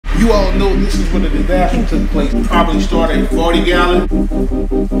You all know this is where the disaster took place. Probably started a 40-gallon.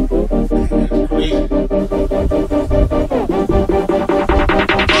 That's crazy.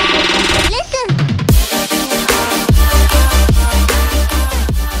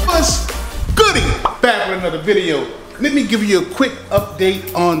 What's goody? Back with another video. Let me give you a quick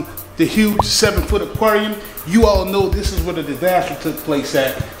update on the huge 7-foot aquarium. You all know this is where the disaster took place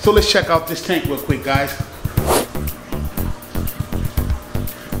at. So let's check out this tank real quick, guys.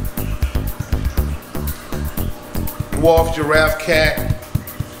 Dwarf giraffe cat,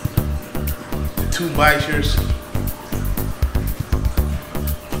 the 2 bichers.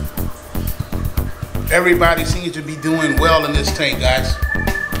 Everybody seems to be doing well in this tank, guys.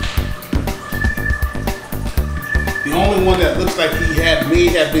 The only one that looks like he may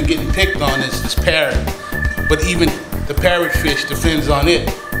have been getting picked on is this parrot. But even the parrotfish, the fins on it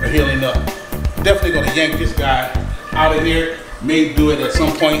are healing up. I'm definitely gonna yank this guy out of here. May do it at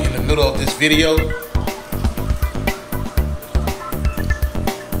some point in the middle of this video.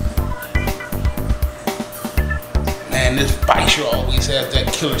 Man, this bicher always has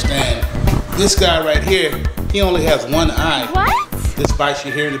that killer stand. This guy right here, he only has one eye. What? This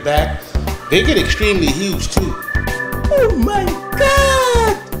bicher here in the back, they get extremely huge too. Oh my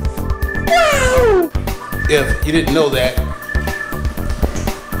God! Wow! If you didn't know that.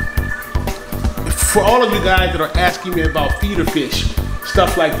 For all of you guys that are asking me about feeder fish,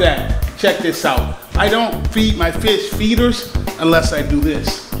 stuff like that, check this out. I don't feed my fish feeders unless I do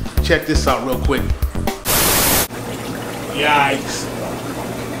this. Check this out real quick. Yikes.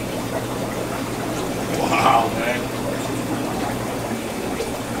 Wow, man.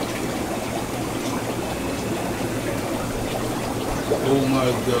 Oh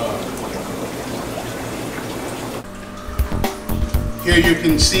my God. Here you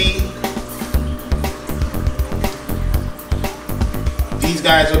can see these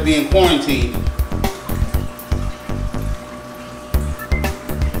guys are being quarantined.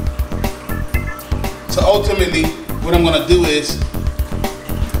 So ultimately, what I'm gonna do is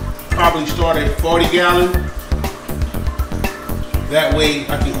probably start a 40-gallon. That way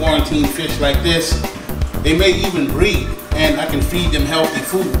I can quarantine fish like this. They may even breed and I can feed them healthy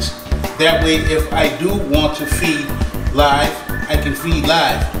foods. That way if I do want to feed live, I can feed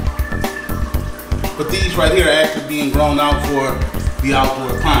live. But these right here are actually being grown out for the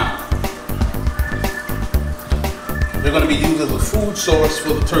outdoor pond. They're gonna be used as a food source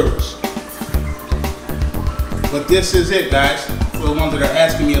for the turtles. But this is it, guys, for the ones that are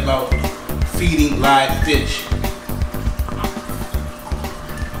asking me about feeding live fish.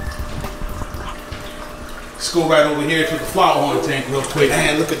 Let's go right over here to the FLOWERHORN tank real quick.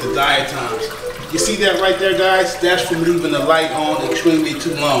 Man, look at the diatoms. You see that right there, guys? That's from leaving the light on extremely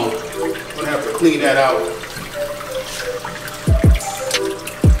too long. I'm gonna have to clean that out.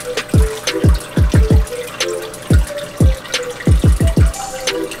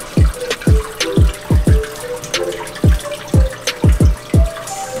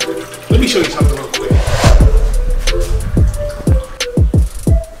 Let me show you something real quick.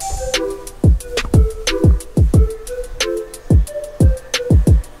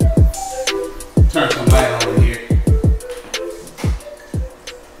 Turn some light on here.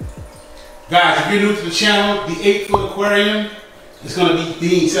 Guys, if you're new to the channel, the 8-foot aquarium is going to be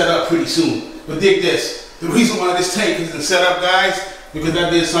being set up pretty soon. But dig this. The reason why this tank isn't set up, guys, because I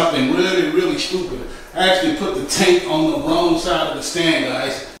did something really, really stupid. I actually put the tank on the wrong side of the stand,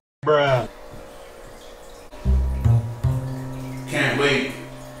 guys. Bruh. Can't wait.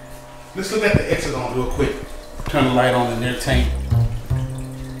 Let's look at the exit on real quick. Turn the light on in their tank.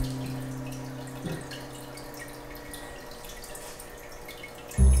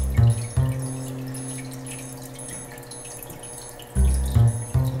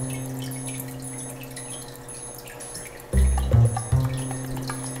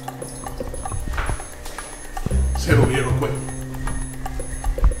 Let's head over here real quick.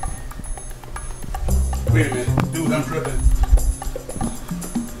 Wait a minute, dude, I'm tripping.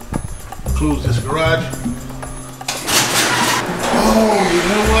 Close this garage. Oh, you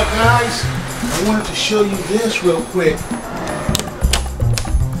know what, guys? I wanted to show you this real quick.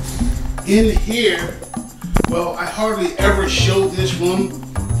 In here, well, I hardly ever show this room.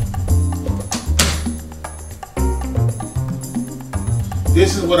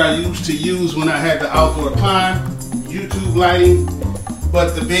 This is what I used to use when I had the outdoor pond, YouTube lighting,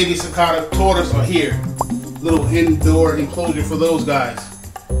 but the baby cicada tortoise are here. Little indoor enclosure for those guys.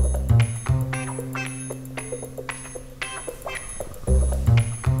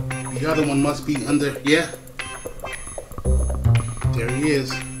 The other one must be under, yeah. There he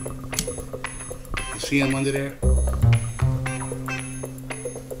is. You see him under there?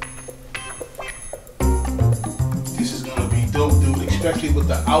 especially with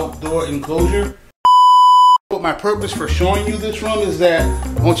the outdoor enclosure. But my purpose for showing you this room is that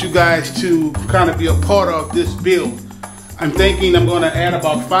I want you guys to kind of be a part of this build. I'm thinking I'm going to add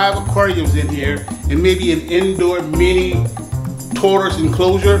about 5 aquariums in here and maybe an indoor mini tortoise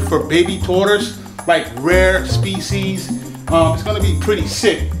enclosure for baby tortoise, like rare species. It's going to be pretty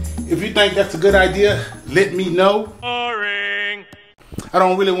sick. If you think that's a good idea, let me know. Boring. I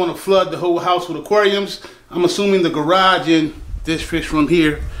don't really want to flood the whole house with aquariums. I'm assuming the garage in this fish room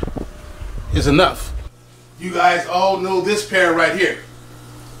here is enough. You guys all know this pair right here,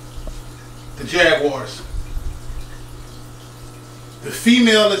 the Jaguars. The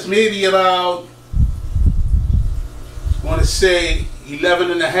female is maybe about, I want to say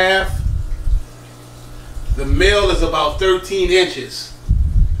 11 and a half. The male is about 13 inches,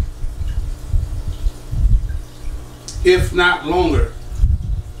 if not longer.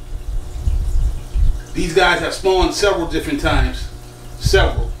 These guys have spawned several different times,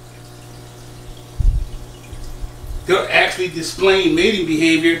 several. They're actually displaying mating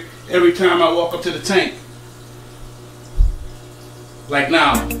behavior every time I walk up to the tank. Like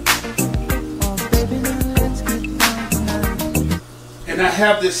now. And I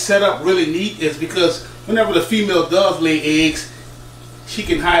have this set up really neat is because whenever the female does lay eggs, she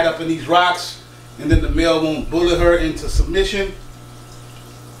can hide up in these rocks and then the male won't bully her into submission.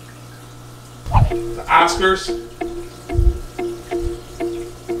 The Oscars.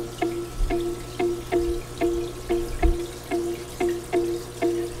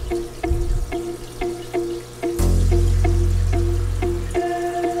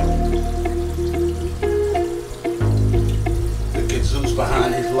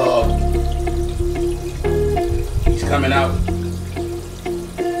 Behind his log. He's coming out.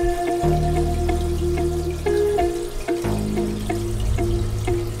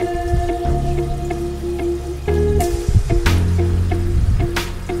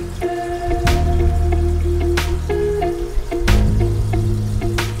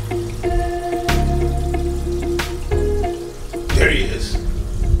 There he is.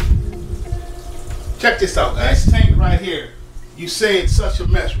 Check this out, guys. This tank right here. You say it's such a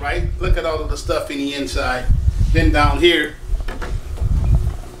mess, right? Look at all of the stuff in the inside. Then down here,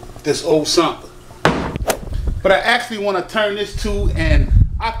 this old sump. But I actually want to turn this to an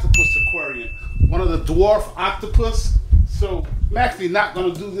octopus aquarium. One of the dwarf octopus. So I'm actually not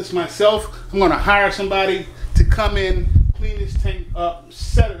going to do this myself. I'm going to hire somebody to come in, clean this tank up,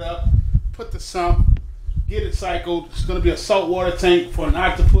 set it up, put the sump, get it cycled. It's going to be a saltwater tank for an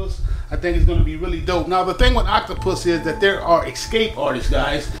octopus. I think it's going to be really dope. Now, the thing with octopus is that there are escape artists,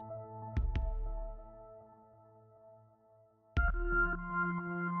 guys.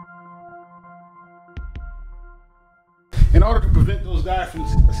 In order to prevent those guys from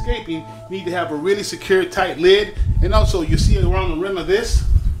escaping, you need to have a really secure, tight lid. And also, you see around the rim of this,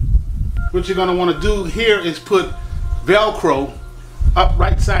 what you're going to want to do here is put Velcro up,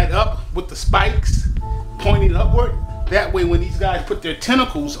 right side up, with the spikes pointing upward. That way when these guys put their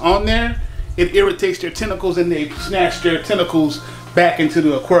tentacles on there, it irritates their tentacles and they snatch their tentacles back into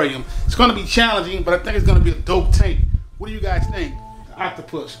the aquarium. It's going to be challenging, but I think it's going to be a dope tank. What do you guys think? The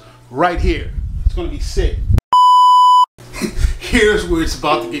octopus right here. It's going to be sick. Here's where it's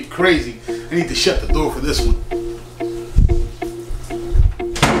about to get crazy. I need to shut the door for this one.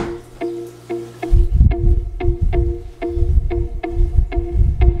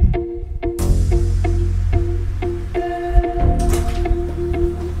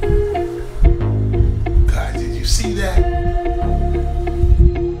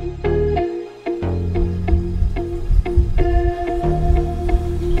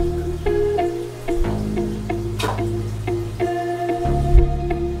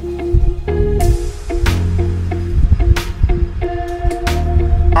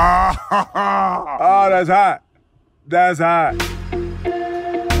 Oh, that's hot. That's hot.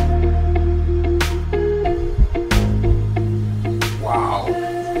 Wow.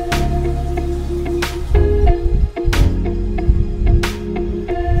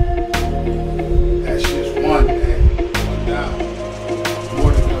 That's just one, man. One down.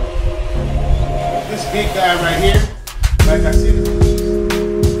 More to go. This big guy right here, like I said,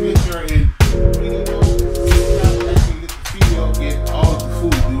 fish are in really low. It's not actually let the female get all of the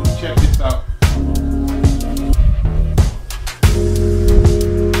food, dude. Check this out.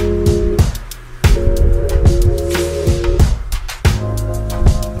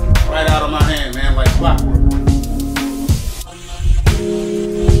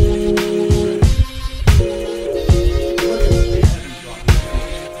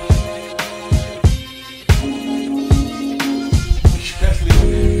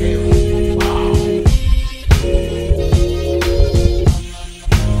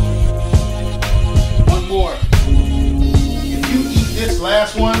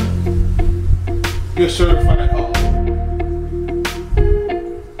 one, you're certified home.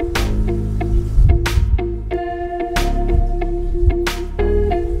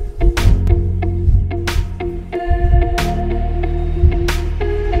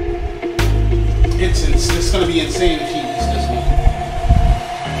 It's going to be insane if she eats this one.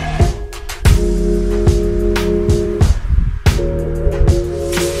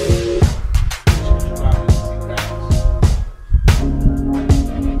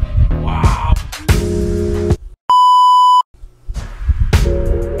 Wow.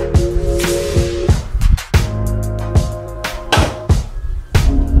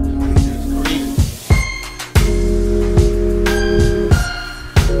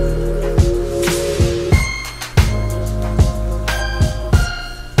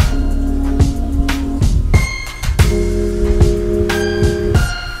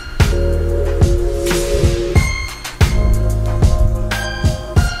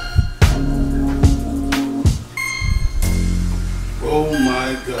 Oh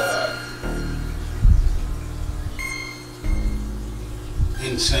my God.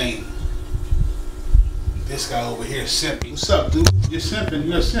 Insane. This guy over here simping. What's up, dude? You're simping.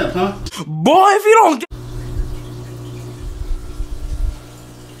 You're a simp, huh? Boy, if you don't get...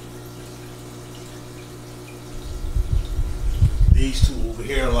 These two over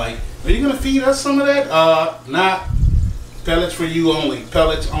here are like, are you gonna feed us some of that? Nah. Pellets for you only.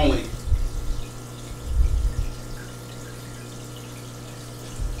 Pellets only.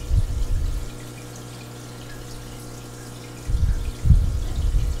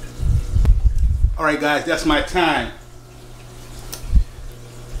 Alright guys, that's my time.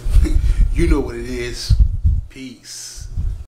 You know what it is.